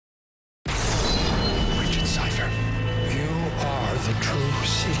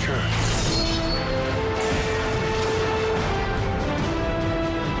Seeker.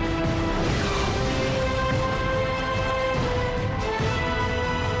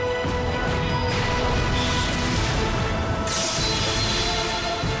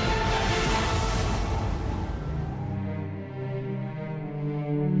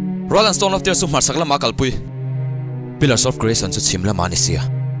 Roland Stone of the Sumar Sakla Makalpui Pillars of Grace and Chimla Manisia.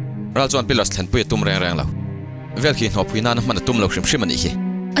 Raljon Pillars Ten Pui Tum Rang Lao. Velki no Puinan Manatum Loshim Shimanihi.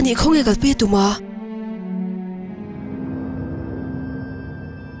 And you can't get paid to ma.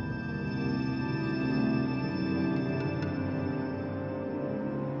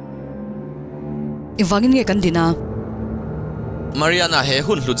 Ivangin nga kandina. Mariana he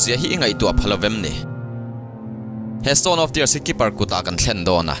hun lutzia hi ingai tu aphalavemni. He Stone of the Sikipar Kutakan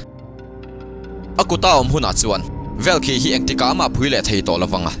Tendona. Akuta huna chuan velki hi engtika ma phuile thei to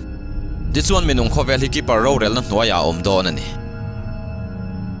lawanga di chuan minung khovel hi keeper ro rel na hnuaya om don ani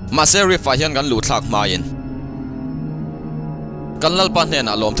ma seri fa hian gan lu thlak ma in kanlal pa hnen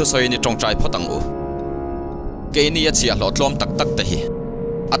a lom thu soi ni tongtrai photang u ke ni a chia hlotlom tak tak te hi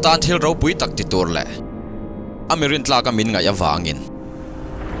atan thil ro pui tak ti tur le amirin tlaka min ngai awangin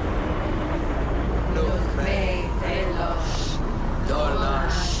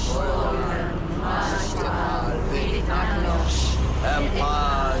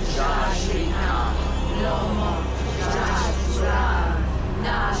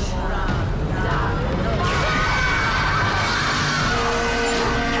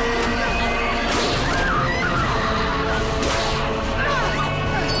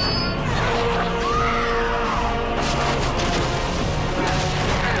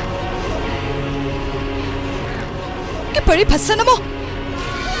Pari pasana mo.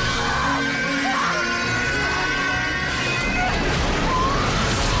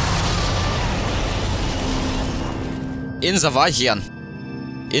 In zawai hian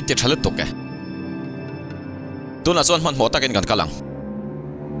in ti thalut tuke tuna chon man mota ken gan kalang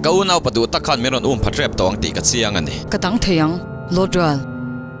kaunau padu takhan meron phatrep tong ti ka chiang ani Katang theyang Lodral.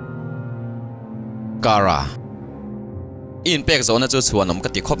 Kara in pek zona chu chuanom ka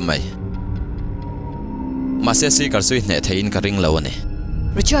ti khop mai Masesi karsui ne thein ka ring lo ani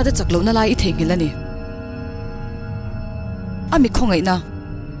Richard chaklo na lai thengilani. Ami khongai na.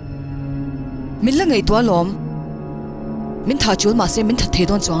 Milangai to lom. Min tha chul ma se min tha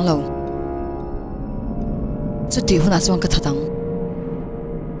thedon chuang lo. Chuti huna chuang ka thatang.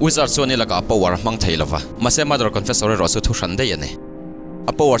 Wizard choni laka power mang theilawa mase mother confessor ro su thu ran de ani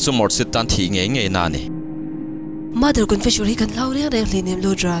a power su mort sit tan thi nge nge na ni Mother confessor hi kan lau re linim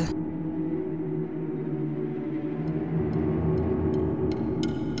Lodral.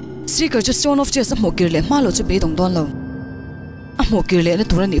 Seeker just Stone of Jesus mo kirle malo chu be dong don lo. A mo kirle na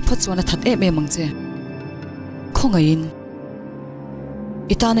turani phot chuan a that em mangche. Khongain.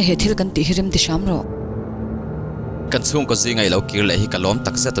 Itana he thil kan ti hirim ti sham ro. kan chung ko zingai lo kirle hi kalom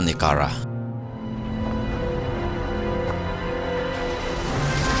tak zetani kara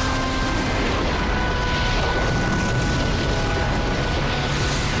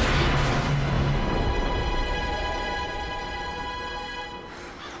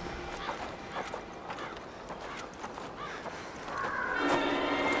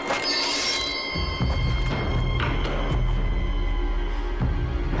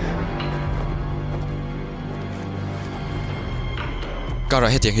Kara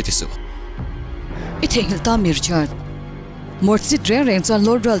hetiang hitisu. Ithengil ta Mirchard. Mortsit reng chuan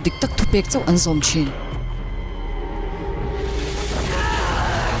Lodral dik tak thupek chau an zom chin.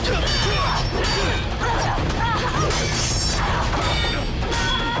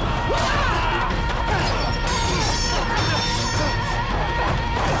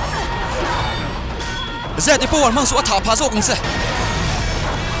 Zedi power mang su atha pha zo kung se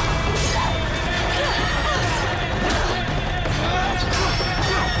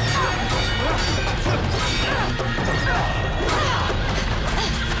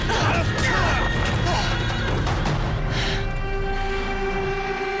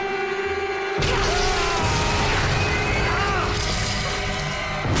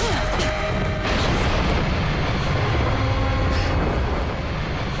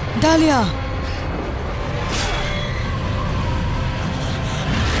Dahlia.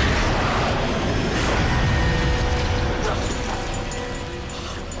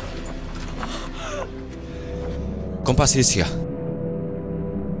 Kompasisia.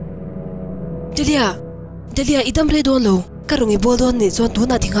 Delia idam re don lo. Karungi bolon ni zon tu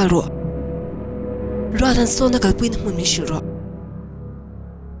na tingal ro. Roland Stone na kalpuin mun mi shiro.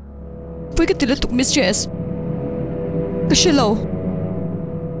 Pui ka tila tuk mistress. Kashilo.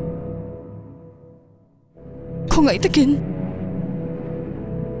 Kung ay takin.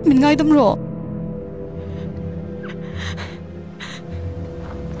 mình ngay đâm rồi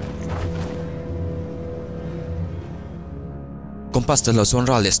compass the loson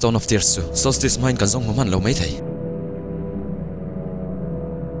ra le stone of tears su solstice mine kan zong man lo mai thei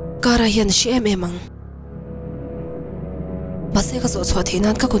kara hian shi em ang base ka zo chwa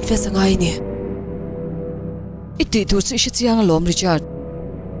thinan ka confess ngai ni iti tur chi chiang lom Richard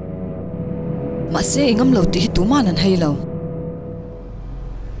ma se ingam lo ti tu man an hei lo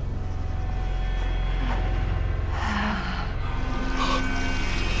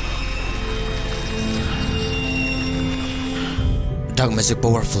dark magic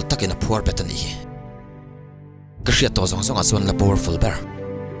powerful takin a poor betani kashia to zong zong azon la powerful bear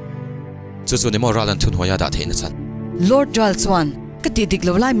chu ni mo ralan thun hoya da theina chan Lord Dal Chuan ka ti dik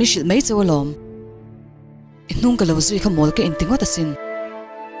lo lai mi shil mai chu lom inung ka lo zui kha mol ka intingo ta sin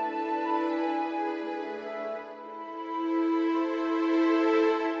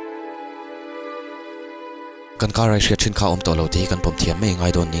kan karai shia thin kha om to lo te kan pom thiam me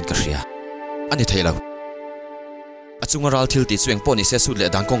ngai don nin ka shia ani theilo achunga ral thil ti chueng poni se su le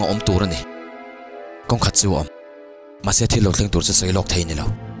dan konga om tur ani kong khat chu om ma se thil lo thleng tur chu sei lok theini lo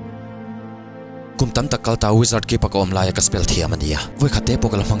kum tam tak kal ta wizard ki pak om la ya ka spell thiam ania voi khate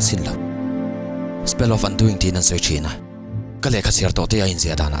pokal mang sin lo spell of undoing tin an soi china ka le kha siar to te a in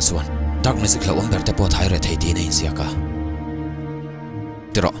zia dana suan dark magic la om ber te po thai re thei ti nei zia ka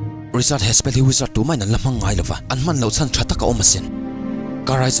tiro wizard has spell wizard tu mai nan lamang ngai lova an man lo chan thata ka om asin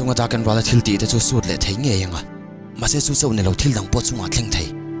karai chunga da kan wala thil ti te chu sut le thei nge yanga ma se chu chau ne lo thil dang po chunga thleng thei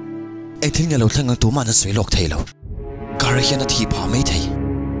e thil ne lo thlengang tu ma na soi lok thei lo karai hian a thi pha mai thei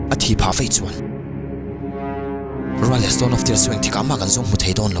a thi pha fei chuan Royal Stone of Tears swing tikama kan zong mu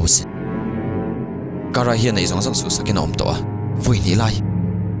thei don lo sin karai hian nei zong zong su sakin om to a voi ni lai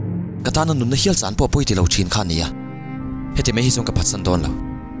katana nun na hial chan po poi ti lo thin kha nia heti me hi zong ka phatsan don lo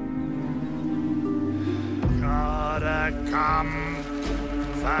Come,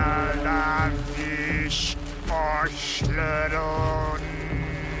 Father Fish, Oshleron.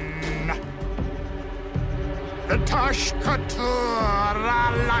 The Toshkatura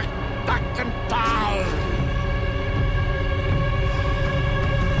Laktakental.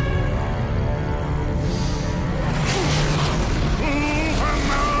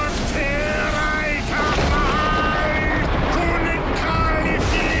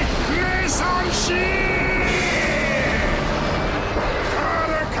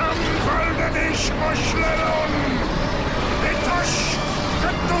 Oshleron, the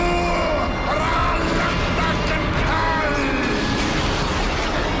Toshkatura Laktakental.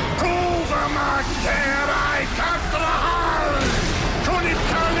 Kuvamakterai Katrahal,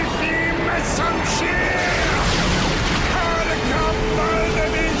 Kunikalifi Mesamshir. Karakam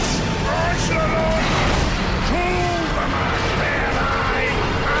Valdanish, Oshleron, Kuvamakterai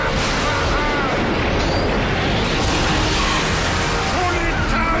Katrahal.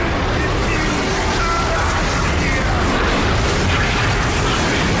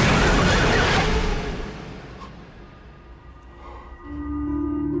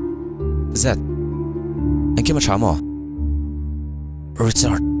 Zed, anh kia mà chả mò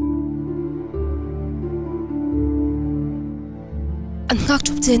Richard an ngak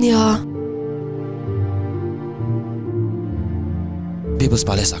chup che nia People's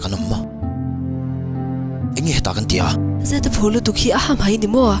Palace akan umma Ingi heta kan tia zeta phulu dukhi aham hai ni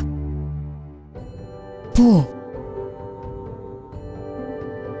mo pu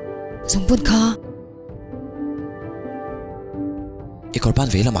zong bun kha Ikorban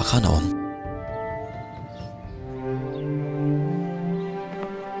vela ma khana om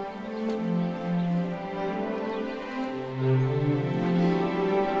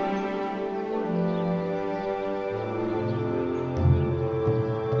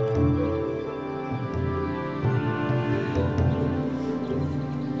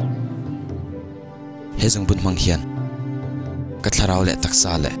hezung bun mang hian ka tharau le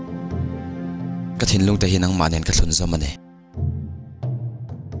taksa le ka thinlung te hinang manen ka thun zomane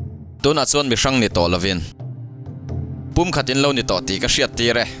tuna chuan mi hrang ni to lovin pum khatin lo ni to ti ka hriat ti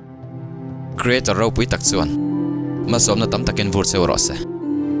re creator ro pui tak chuan ma somna tam takin vur cheu ro se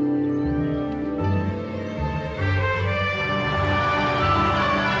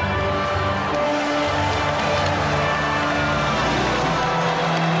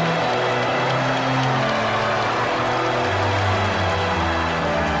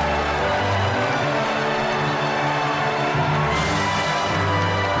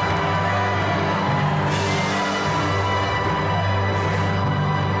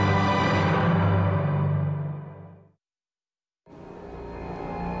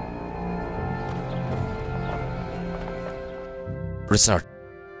Richard,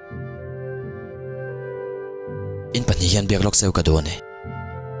 hian biak lok seu ka do ne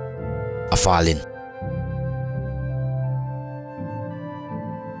a falin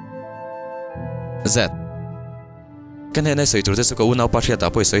zet kan he nei soi tur te su ko unau pathia ta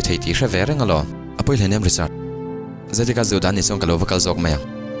poi soi thei ti hre ve reng alo a poi hlenem risar zeti ka zudan ni song ka lo vakal zok me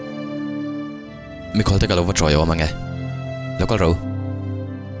mi kholte ka lo va troyo mange lokal ro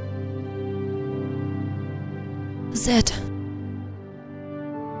Zed.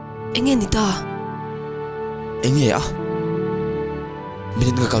 Enge ni ta. enge a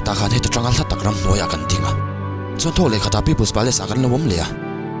min ka kal ta khan he to trangal tha takram noya kan tinga chon tho le khata people's palace akan lawom le a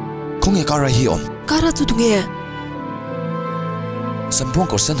khonge ka ra hi om Kara chu tunge. sampong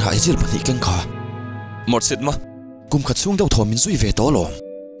ko sen ha izil pani ken kha mor sit ma kum khat sung deuh thomin zui ve to lo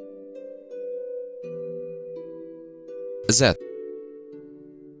zet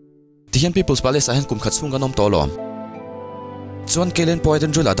tihian people's palace a hen kum khat sung anom to lo chuan kelen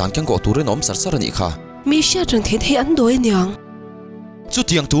poiden rula dan kyang ko turin om sar sar ani kha Mi sha rang the he an doi nyang. chu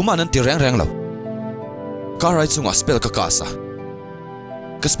tiang tu man an ti reng reng lo ka rai chunga spell ka ka sa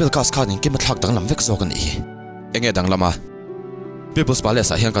ka spell ka kha ning ke ma thak dang lam vek zo kan i enge dang lama people's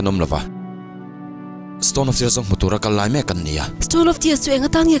palace a hian kanom lova stone of tears mutura kal lai me kan nia Stone of Tears chu enga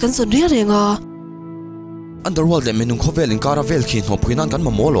tang ye kan son ria renga. underworld le menung khovel in kara vel khi no phuinan kan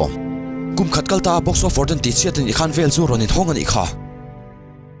ma molo kum khat kal ta box of order ti chiat in khan vel zu ron in hong ani kha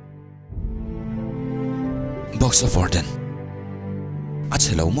box of order a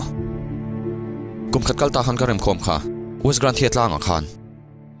chelo ma kum khat kal ta khan karem khom kha was grant hiat lang a khan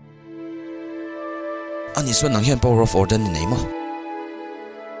ani so nang hian power of order ni nei ma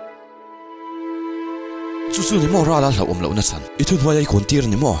chu chu ni mo ra la hlom lo na chan I thun hwai kon tir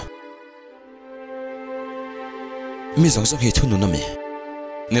ni mo mi zong zong hi thunu na mi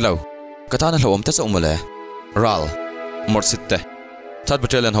nilo katana hlom ta chong male ral morsitte third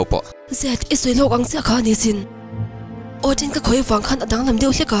battalion hopo Zed isoi lok ang cha kha ni sin. Odin ka khoi wang khan adang lam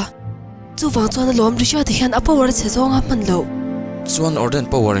deu hleka. Chu wang chuan lom ri sha ti hian a power che zonga man lo. chuan order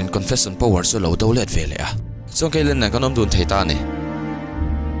power in confession power so lo do let vele a chong kailen na kanom dun thei ta ni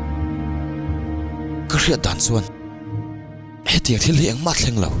ka hria dan chuan he tiang thil hi engma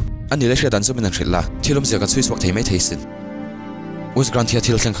thleng lo ani le hria dan chu min an hrilla thilom zia ka chui swak thei mai thei sin was grant hi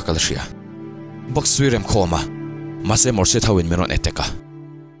thil thleng kha kal hria box suirem khoma mase morse thawin meron eteka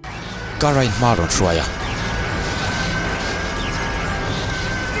karain maron thruaya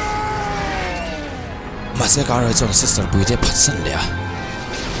mase karai chon sister buite phatsan le a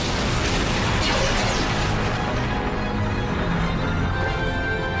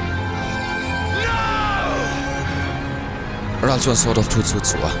ral chuan sort of thu chu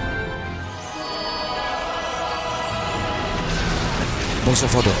chuwa box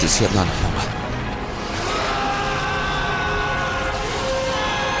of order ti siat nan homa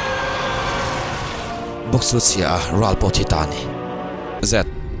box chu chia ral pothi tani z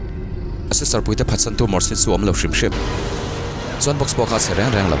sister puite phatsan tu morsit su om lo shrim ship chuan box po kha se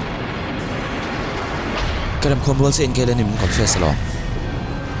reng reng lo kerem khomwal se in kelen im confess lo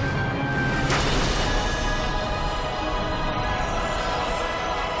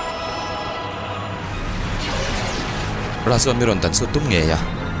rason miron tan su tum nge ya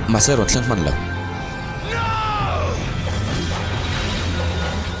mase ron thleng man lo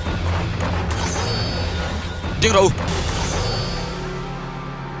ding ro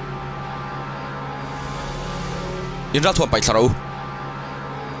in ra thom pai thlaro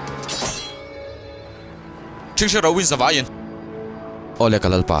chingse ro win zavain ole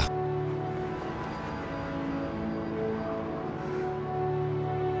kalalpa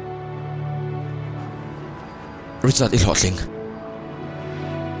Richard ilhotling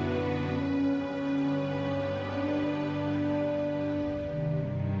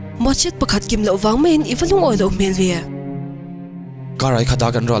Mochet pakhat kim lo wang main ivalung oi lo melvia. karai khata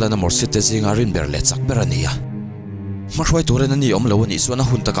kan rala na morsit te zinga rin berle chak berania marhwai turen ani om lo ani suana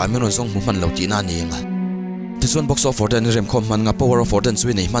hun ta kamen zong mu man lo ti na ni nga ti chuan box of order ni rem khom man nga power of order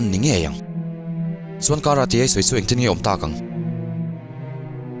chui nei man ni nge yang chuan kara ti ai soi chuing tin nge om ta kang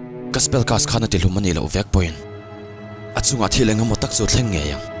kaspel kas khana ti lumani lo vek point achunga thilenga mo tak chu thleng nge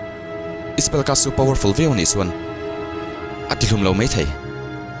yang spell kas su powerful ve oni chuan atilum lo mai thei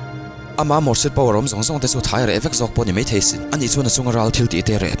ama morsit power om zong zong te chu thai re evek zok po ni mai thei sin ani chuan achunga ral thil ti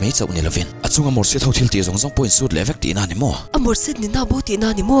te re mai chau ni lovin achunga morsit ho thil ti zong zong point suit levek ti na ni mo Amor sit ni na bo ti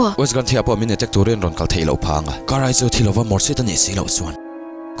na ni mo. wes gan thia po min tek turin ron kal thei lo phanga karai chu thilova morsit ani si lo chuan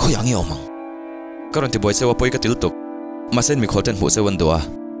khoyangi omang karon ti boy sewa poi ka til tuk masen mi kholten hu sewan doa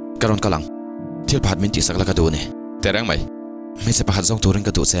karon kalang thil phat min ti sakla ka du ni terang mai mi se pakhat zong turin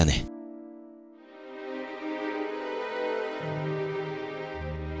ka du che ani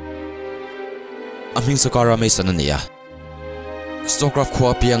aming sakara mai sanania Stockcraft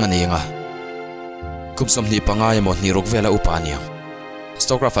khua piang ani nga kumsom ni pangai mo ni rokvela upania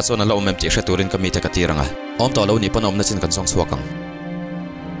Stockcraft achon alo mem ti hre turin kami te katiranga om to lo ni panom na chin kan song suakang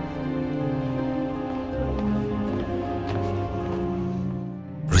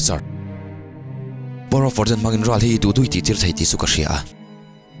Richard Boro Forden magin ral hi du ti tir thei ti su ka ria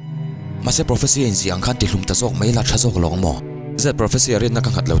Mase prophecy in ziang khan ti hlum ta zok mai la tha zok long mo Z prophecy rin na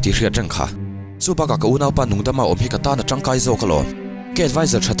kan hat lo ti hria tang kha chu ba ka una pa nung dama om hi ka ta na tangkai zo ka lo ke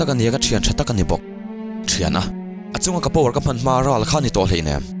advisor thata ka ni ga thian thata ka ni bok thiana achunga ka power ka phan ma ral kha ni to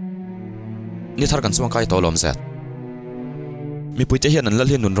hleine ni thar kan chuang kai to lom zat mi puite hian an lal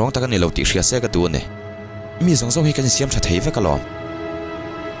hin nun rong ta ka ni lo ti hria se ka tu ne mi zong zong hi kan siam tha thei ve ka lo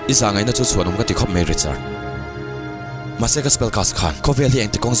isa ngai na chu chuanum ka ti khop me Richard Mase ka spell cast khan ko vel hi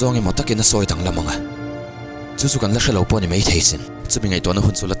eng ti kong zong e motakin na soi tang lamanga chu kan la shelo po ni mei theisin chumi ngai to na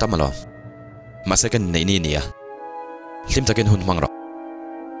hun chu la tamalo Mase kan nei ni nia lim takin hun mangra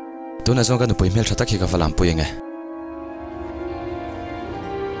tuna zong kan poi mel thata ki ka falam poyenge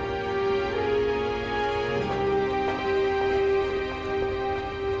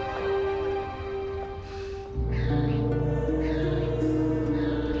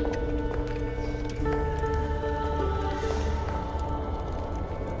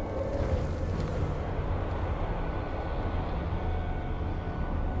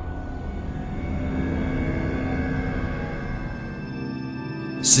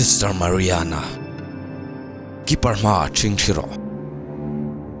Sister Mariana Keeper ma ching thiro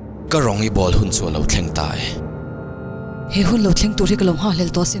Karong I bol hun chu lo thleng tai He hun lo thleng turi kalom ha lel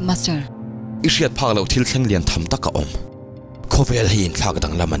to sin master Ishiat phak lo thil thleng lian tham taka om Khovel hi in thak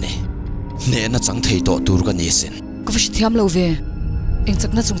dang lamani ne na chang thei to tur ka ni sin Ko fish thiam lo ve eng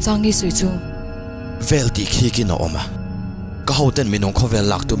chakna chung changi sui chu Vel ti khi ki no oma Ka hoten minong khovel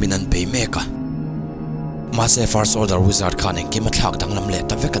lak tu minan pe meka Mase first order wizard khan eng kim thak dang lam le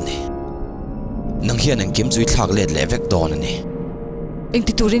ta vekani Nang hian eng kim chui thak let le vek don ani eng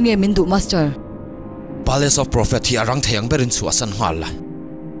ti turin nge min du master Palace of Prophet hi arang theyang berin chu asan hwal la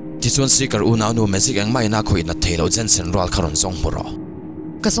Tichon seeker una nu magic eng mai na khoi na thelo jensen ral kharon song muro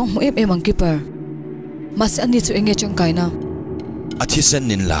ka song mu em ang keeper mas ani chu enge chang kaina Athi sen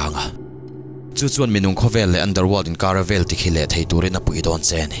nin langa chu chuan minung khovel le underworld in caravel ti khile thei turin a pui don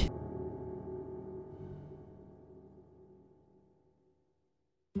che ni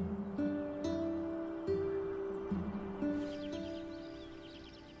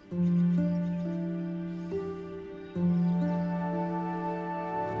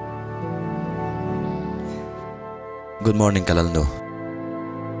Good morning, Kalalno.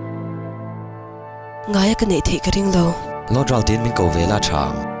 Ngaya ka nei thei ka ring lo Lord Raltin min ko vela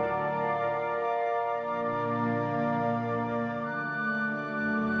chang.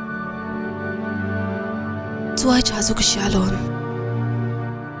 chuai cha zu ka shalon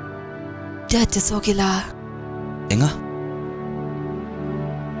Dad te so ki la Enga?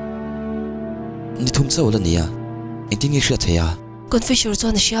 Ni thum chau la nia. Engting I hria theya. confessor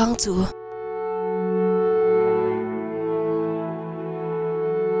chuan a siang chu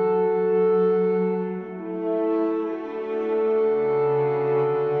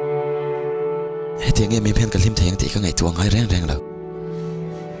Hetiang em pen kalim theng ti ka ngai tuang hai reng reng lo.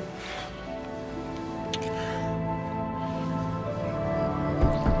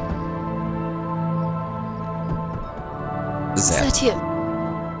 sa thi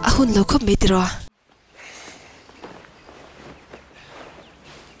a hun lo khop me tira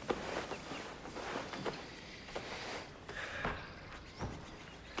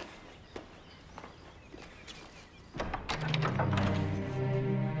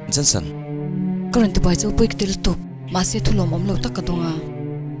Johnson. current bai chu puik til tu ma se thulom om lo tak ka donga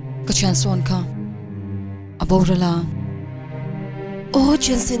ka chan son kha aborala oh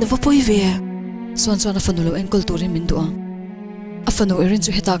jensen va poi ve son son a fanulo ankle turin min duwa a fanu erin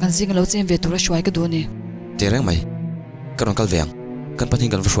chu heta kan zing lo chen ve tura shwai ka doni Tereng mai. Karon kal veng. Kan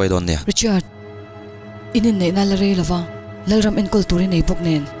pathing kan vshwai don ne. Richard inin nei na la re lawa lalram ankle turin nei bok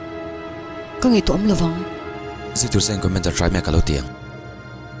nen ka ngai to om lawang Zitur sen commenter try me kalotiang.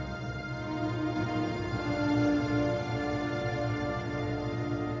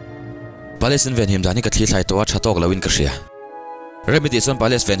 Palace in Venhim dani ka thli thlai to a thatok lawin ka hria. Remedy son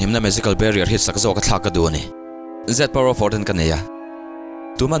Palace Venhim na magical barrier hit sak zo ka thla ka du ni. Z power of Orden ka neya.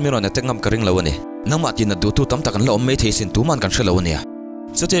 Tuman miron na tengam ka ring lawani. Nang mati na du tu tam takan la om me theisin tuman kan hre lawani.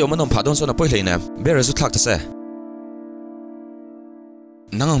 Sote omanom phadon so na poi hleina barrier zu thlak ta se.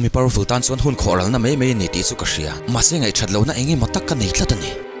 Nangang mi powerful tan son hun khoral na me ni ti chu ka hria. Mase ngai that lo na engi matak ka nei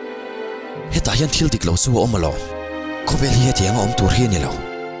thlatani. Heta hian thil dik lo chu omalo. Khovel hi hetiang om tur hi ni lo.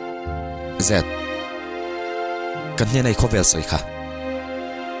 Z kan ne nei khovel soi kha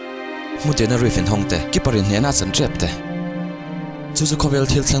mu te na rifin hongte kiparin ne na chan trep te chu khovel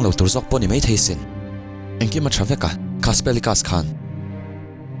thil thlang lo tur zok poni mai theisin engki ma thaveka kaspelikas khan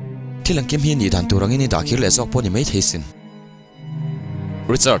thilang kim hi ni dan turang ini dakir le zok poni mai theisin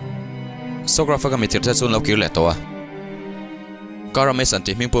Richard sografa ga mitir te chun lo kir le towa kara mai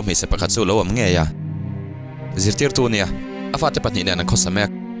santi ming pu mi se pakhat chu lo am nge ya zirtir tu nia afate patni ne na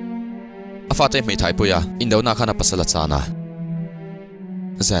khosamek afate mi thai puya indona khana pasala chana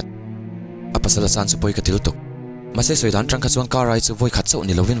zat apasala chan chu poi ka til tuk mase soidan tang kha chuan karai chu voi khat chau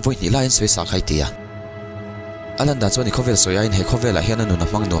ni lovin voi ni lain soi sa khai tia alan da chuan ni khovel soya in he khovel a hian anu na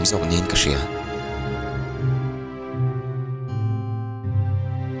mang nom zok nin ka ria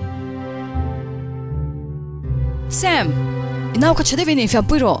Sam inaw ka chade vini fiam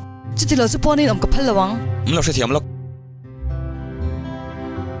puiro chitilo chu poni om ka phallawang mlo hre thiam lok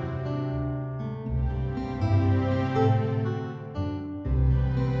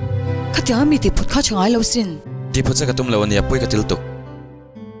khatiang mi ti phut kha changai lo sin ti phut ka tum lo ania poi ka til tuk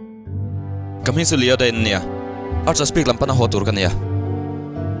kamhi su liya den nia archa speak lampana ho tur ka nia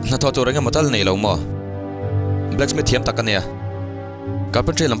na tho tur nga matal nei lo mo blacksmith thiam tak ka nia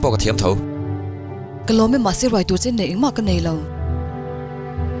carpentry lampo ka thiam tho kalome masi roi tu chen nei ma ka nei lo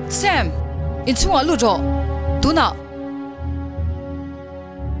Sam in chunga lu ro tuna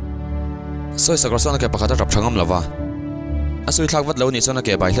soi sagrasana ke pakhata rap thangam lawa asui thlak wat lo ni chona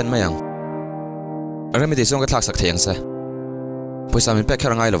ke bai hlen mayang remedy song ka thlak sak theng se poisa min pe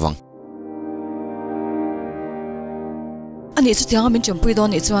khara ngai lawang ani chu tiang min champui don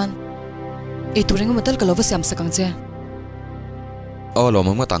ni chuan e turing matal kalova siam sakang che o lo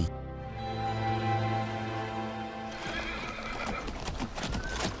mo matang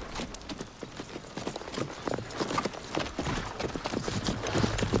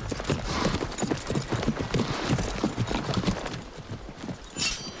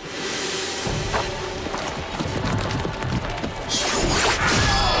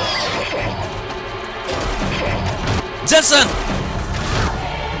Jensen!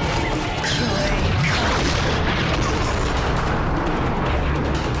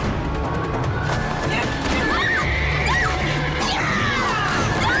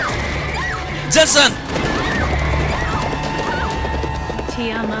 Jensen!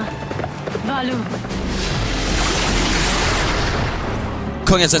 Tiama. Valu.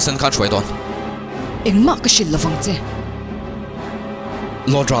 Kongen Jensen kan shuai don. engma ka shil lawang che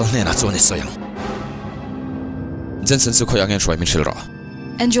Lodral ne na choni soyang. Jensen su khoyang en shuai min shil ra.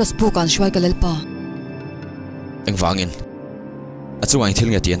 Anjos pu kan shwai ka lelpa Eng wangin. Achu wang thil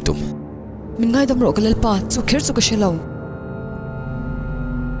nge tian tum. min ngai dam ro ka lelpa chu kher chu ka shilo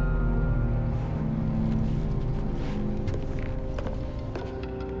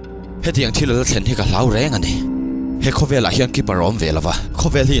Heti ang thil la thlen hi ka hlau reng ani. He khovel a hian keeper om velawa.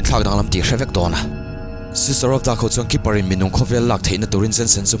 Khovel hi thak dang lam ti hrevek dona. Sister of da kho chung keeper in minung khovel lak theina turin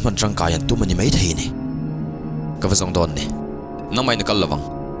Jensen su man tang kayan tumani mai theini. Ka wazong don ni. Namai na kalawang.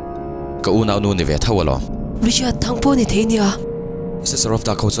 Ka una nu ni ve thawalo. Richard thangpo ni theinia Sister of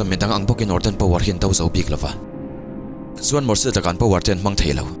da kho chung mindang ang bokin orden power hin tau zo big lava. Zuan morsit kan power ten mang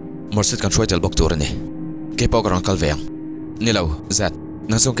theilo. Morsit kan shoi tel bok turani. Ke pogaran kalveang. Nilau zat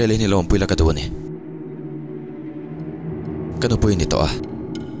nang song kele ni lom puila ka duani. Kanu pui ni to a.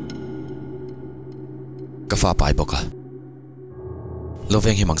 Ka fa pai boka.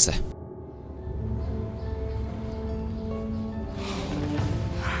 Loveng hi mangse.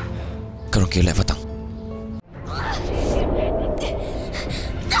 Karong ke levatang.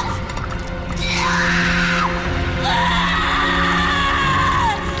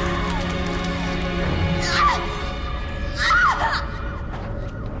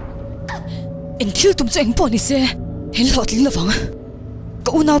 in thil tum che eng po ni se hin lot li lawang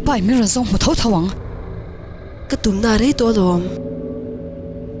ka unaw pai mi ran zong mu thau thawang ka tum na re to lom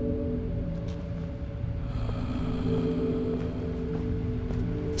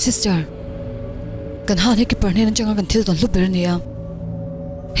sister kan han he ki parne nan changa kan thil don lu ber nia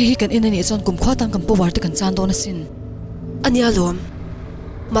he kan in ani chon kum khwa tang kan po war te kan chan don sin ania lom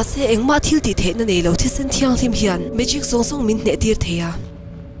ma se engma thil ti the na nei lo thi sen thiang lim hian magic song song min ne tir theya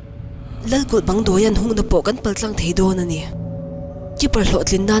lal kut bang do yan hung na po kan paltlang thei do na ni ki par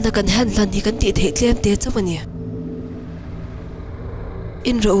hlotlin na kan han lan hi kan ti thei tlem te chamani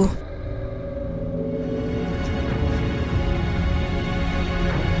in ro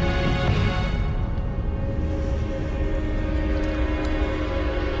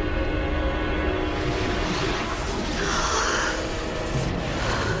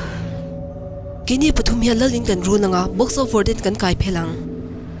kini pathum hian lalin kan ru nanga box of warden kan kai phelang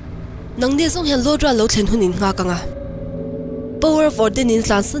nang ne zong hian lodra lo thlen hunin nga kanga power of order in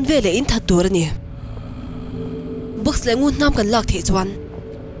tlan san ve le in that tur ani box le ngun nam kan lak the chuan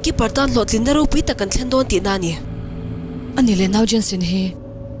ki partan lo tlin na ro pi ta kan thlen don ti na ni ani le now gen sin hi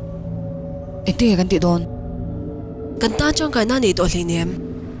eti kan ti don kan ta chang kai na nei to hle nem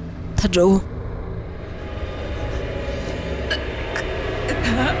thadro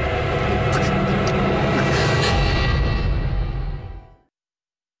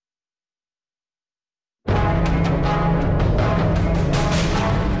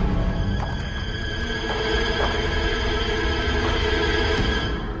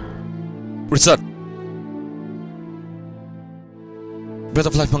Richard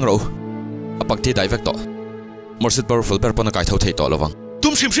Butterfly pangro apak ti direct to morsit powerful per pona kai thau thei to lawang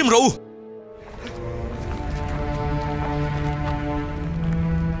tum shim shim ro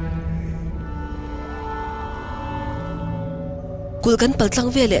kul kan paltlang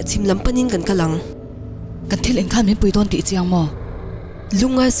ve le chim lam panin kan kalang kan thil en khan min pui don ti chiang mo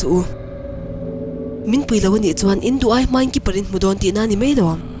lungai su min pui law ni chuan in du ai main ki parin mu don ti na ni mai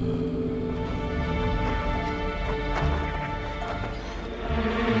dom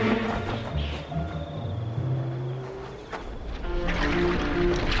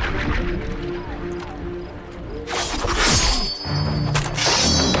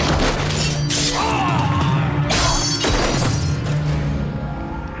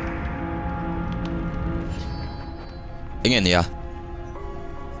Ingen ya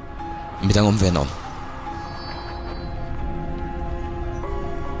midang venom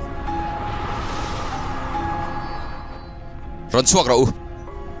ron suak rau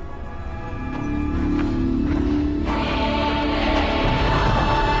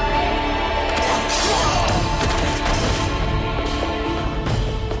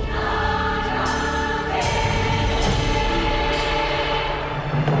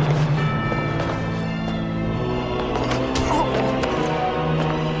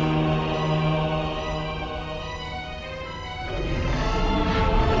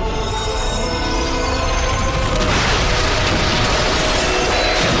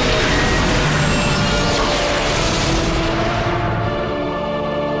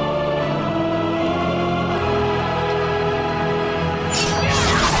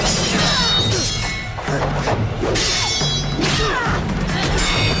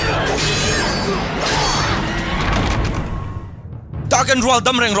Taken rual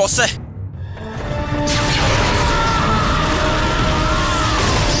dam reng rose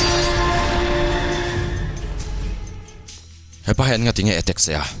Hepa hen nga tinge attack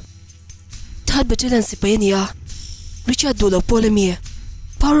se ya thad battalion sipai ania Richard do lo polemi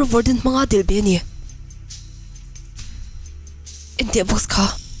power of order manga dil be ni inte box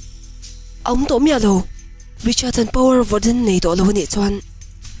kha am to mi alo Richard and power of order nei to lo ni chuan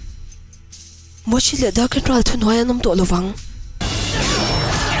mochi le da control thun hoya nam to lo wang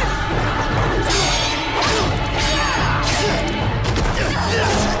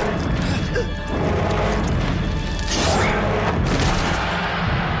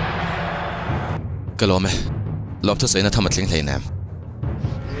Kalome lop to sai na thamatling hlei nam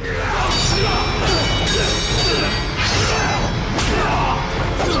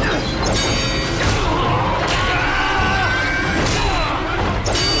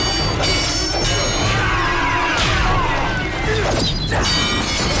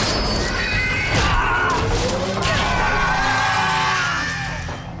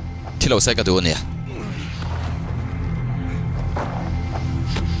Thilo sai ka du ne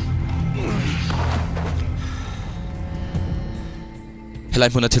Helai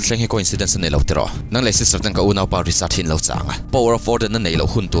muna thil thleng hi coincidence nei lo tero nang le sister tang ka unau pa research hin lo changa power of order na nei lo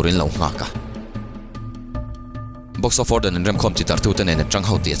hun turin lo nga ka box of order in rem khom ti tar tu te ne chang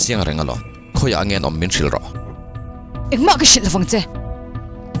hau ti chiang renga lo khoya angen om min thil ro engma ka shil lawang che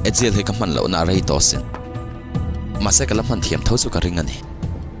ejel he ka man lo na rei to sin ma se ka lam man thiam thau chu ka ringa ni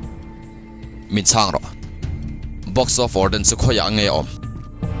min chang ro box of order chu khoya ange om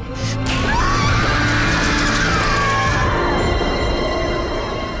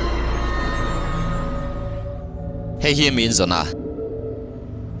Hey here means ona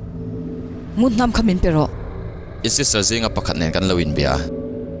mun nam khamin pero is sister zinga pakhat nen kan loin bia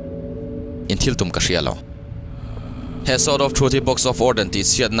in thil tum ka hrialo he sort of through the box of order ti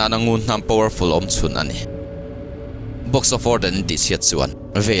siat na ngun nam powerful om chun ani box of order ti siat chuan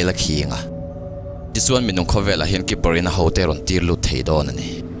vela khinga ti chuan minung khovela hian ki porina hotel on tir lu thei don ani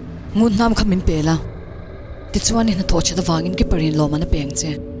mun nam khamin pela ti chuan in thocha da wangin ki parin lo mana peng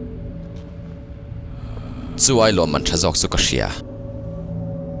che chuai lo man thazok su ka hria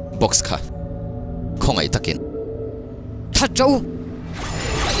box kha khongai takin thachau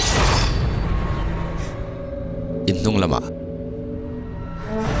in nung lama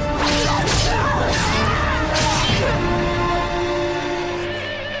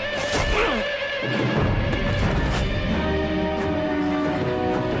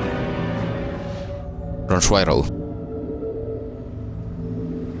ron shwai ro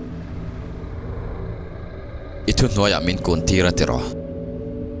itu noya min kun tira tiro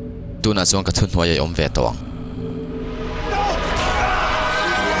tuna zong ka thun noya om ve tawang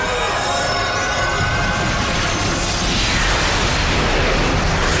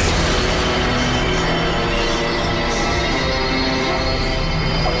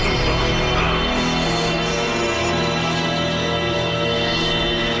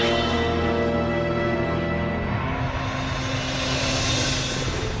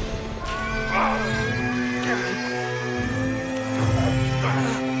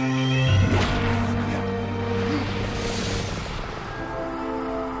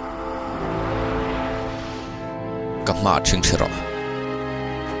ma ching chiro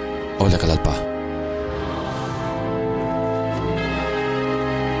ola kalalpa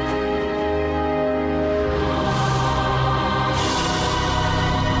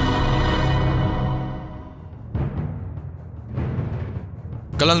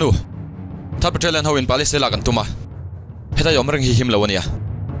kalanlu thap trelen hawin palace la kan tuma heta yom reng hi him lawania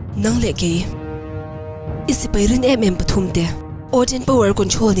nang le ke isi pairin em pathum te origin power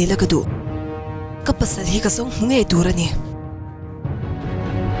control ni la kadu kapasal hi kasong nge durani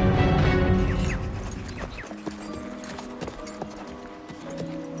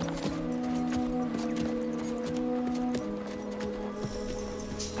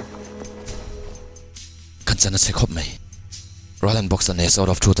kanchana se khop mai roland box an sort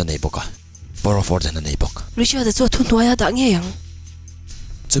of truth an boka power of order an bok richard the chu noya da nge yang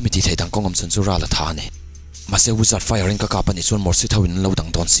chumi ti thei dang kongam chun chu ra la tha ne mase wizard firing ka kapani chun mor si thawin lo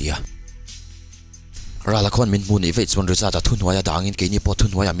dang don sia rala khon min mu ni ve chon ru cha da thun waya dang in ke ni po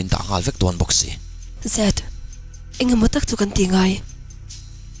thun waya min da ngal vek don boxi zed inga matak chu kan tingai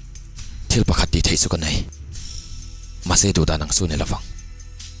thil pakhat ti thei chu kan nei mase du da nang su ne lawang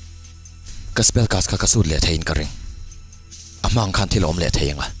kaspel kas ka kasur le thein ka ring amang khan thil om le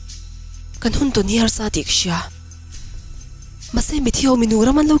theinga kan hun to niar sa dik sha mase mi thiau mi nu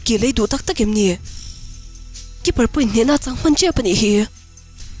raman lo ki le du tak tak em ni ki par point ne na chang man che pani hi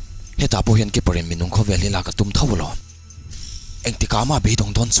heta po hian ki parin minung kho veli la ka tum thawlo engti kama be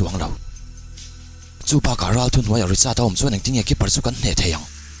dong don chuang lo chu pa ka ral thun waya richa ta om chuan engting e ki par chu kan ne theyang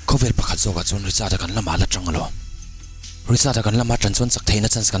kho vel pakhat zo ka chun richa ta kan lama la tangalo richa ta kan lama tran chon chak theina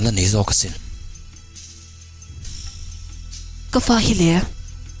chans kan la nei zo ka sin ka fa hi le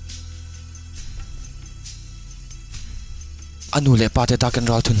anu le pa te ta kan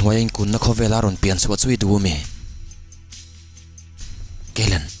ral thun waya in kun na kho vela ron pian chu chui du mi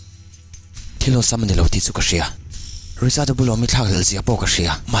kelen thilo samani lo ti chu ka ria risa da bulo mi thak hel zia po ka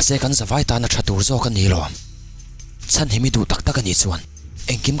ria ma se kan zawai ta na thatur zo ka ni lo chan himi du tak tak ani chuan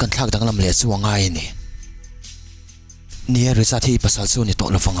engkim kan thak dang lam le chu anga ni nia risa thi pasal chu ni to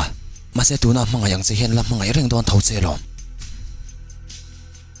lo fanga ma se tu na manga yang che hen lam manga reng don thau che lo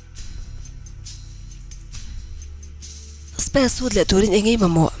space wood le turin engei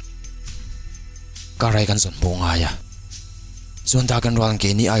mamo ka rai kan zon bo nga ya zon da kan ran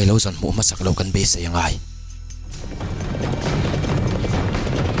ke ni ai lo zon mu ma sak lo kan be se yangai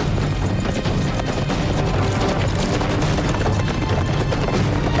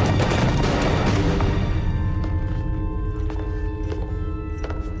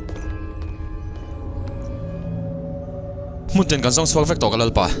Munten kan song swak vek to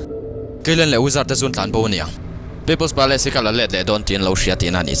kalalpa kailan le wizard te zun tlan bo niang people's palace ka la let le don tin lo shia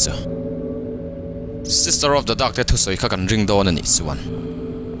tin ani chu sister of the doctor thu soi kha kan ring don ani chuan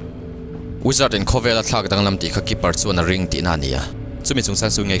wizard in khovela thlak dang lam ti kha keeper chuan a ring tin ania chumi chung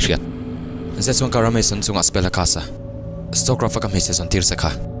sang su ngei hriat ze chung karamation chung aspela kasa stockrafa ka message on tir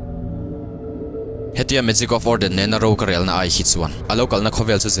sakha hetia magic of order ne na ro karel na ai hi chuan a local na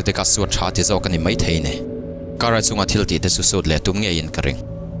khovel chu zete ka su tha ti zo kan ni mai theine kara chunga thil ti te su sut le tum nge in karing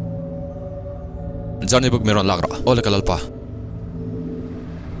Johnny book miron lagra ole kalalpa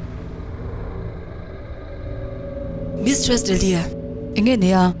mistress delia enge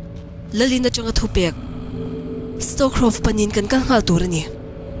nia lalina chunga thupek stockcroft panin kan kan hal turani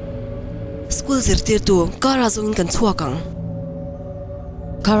school zirtir tu kara zong kan chuakang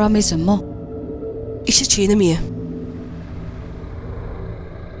kara me sammo ishi china mi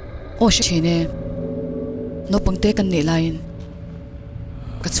o shi chine no pangte kan ne lain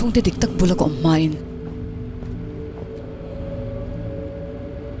ka chung te dik tak bula ko main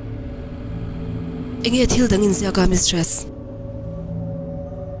enge thil dangin zia ka mistress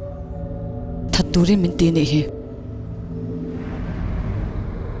thaturi min ti ne hi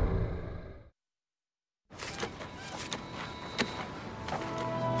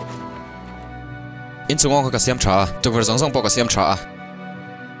in chungong ka siam tha tukver zong po ka siam tha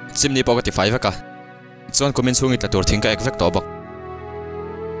chimni po ka ti 5 ka chon komin chungi ta tur thing ka ek vek to bak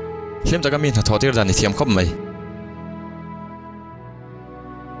hlem taka min thotir dan ni thiam khop mai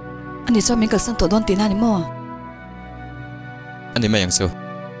ani so min kal san to don tina ni mo ani mai yang so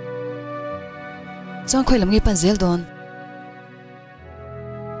chon khoi lam ngi pan zel don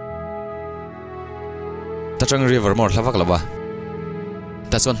ta chang river mor hlavak laba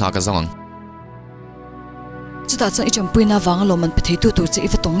ta chon na ka zong chu ta chang i cham puina wang lo man pethei tu tur che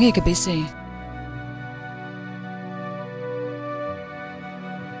i fa tong nge ke be se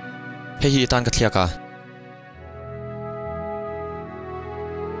hi tan ka thlia ka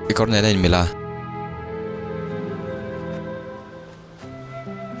ikor ne nei mila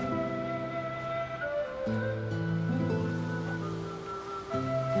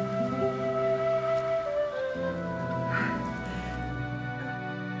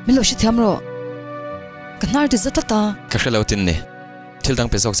milo shi thiam ro kanar de zata ta ka khelo tin ni thil dang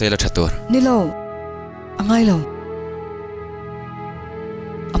pe zok sei la thatur ni lo angai lo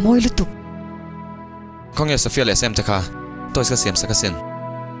amoi lutuk kong ya sofia le sem ta kha tois ka siam saka sin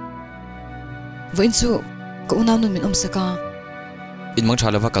voin chu ko una nun min saka in mang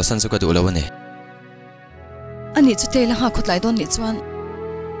thala wa kal san chu ka du lo ne ani chu te la ha khut lai don ni chuan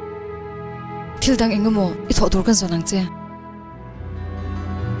thil dang engamo I tho dur kan zonang che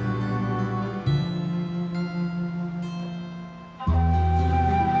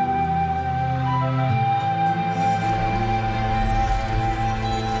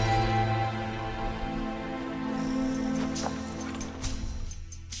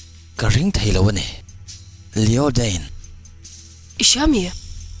ka ring thei lo ne leo dain Ishami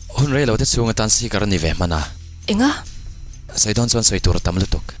hun re lo te chunga tan si kar ni ve mana enga sai don chon soi tur tam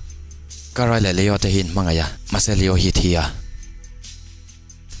lutuk karai le leo te hin mangaya mase leo hi thia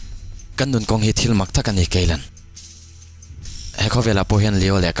kan nun kong hi thil mak thakani keilan e kho vela po hian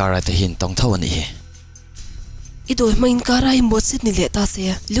leo le karai te hin tong thawani idoi main karai mo sit ni le ta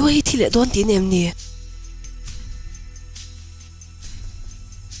se lo hi thile don ti nem ni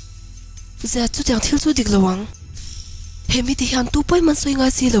za chu tiang thil chu dik lawang hemi ti han tu pai man soi nga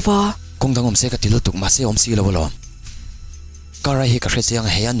si lawa kong dangom se ka tilutuk ma se om si lo lo karai hi ka hrechiang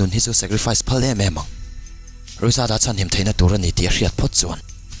he an nun hi chu sacrifice phal em em rusa da chan him theina turani ti hriat phot chuan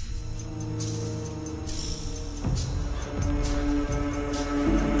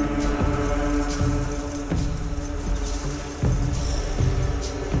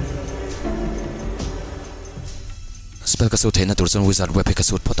spell ka su theina tur chon wizard web ka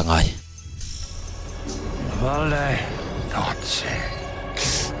sut photangai Vale noche.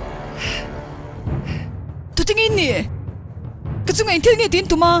 tu ting in ni ka chunga in thil nge tin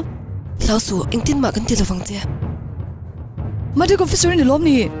tuma lao su engtin ma kan ti lawang che madi confessor ni lom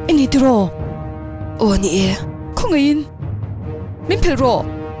ni ini tiro o ni e khong in min phel ro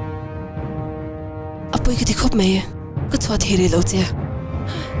apoi ki ti khop me ka chwa theri lo che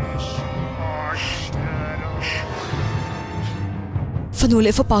fanu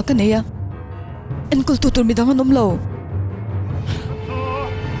le fa pa ka ne ya en kul tu tur mi dang nom lo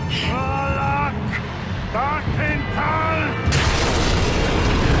Alak! Dakintal!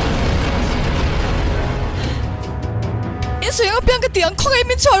 in so yang piang ka tiang khong ai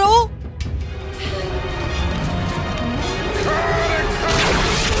min charo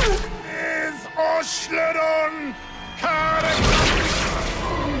Is Oshledon!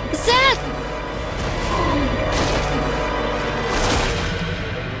 Zed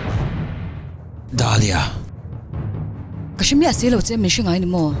Dahlia kashmi asilo che min shingai ni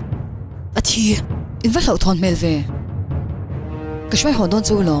mo athi in va hlau thon mel ve kashwai hon don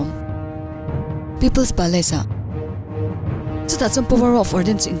chu lom people's balesa chuta chum power of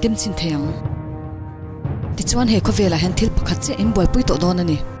ordinance in tim chin theyang ti chuan he kho vela han thil pakhat che in boy pui to don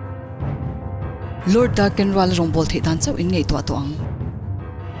ani lord dark and royal rombol the dan chau in ngei to ang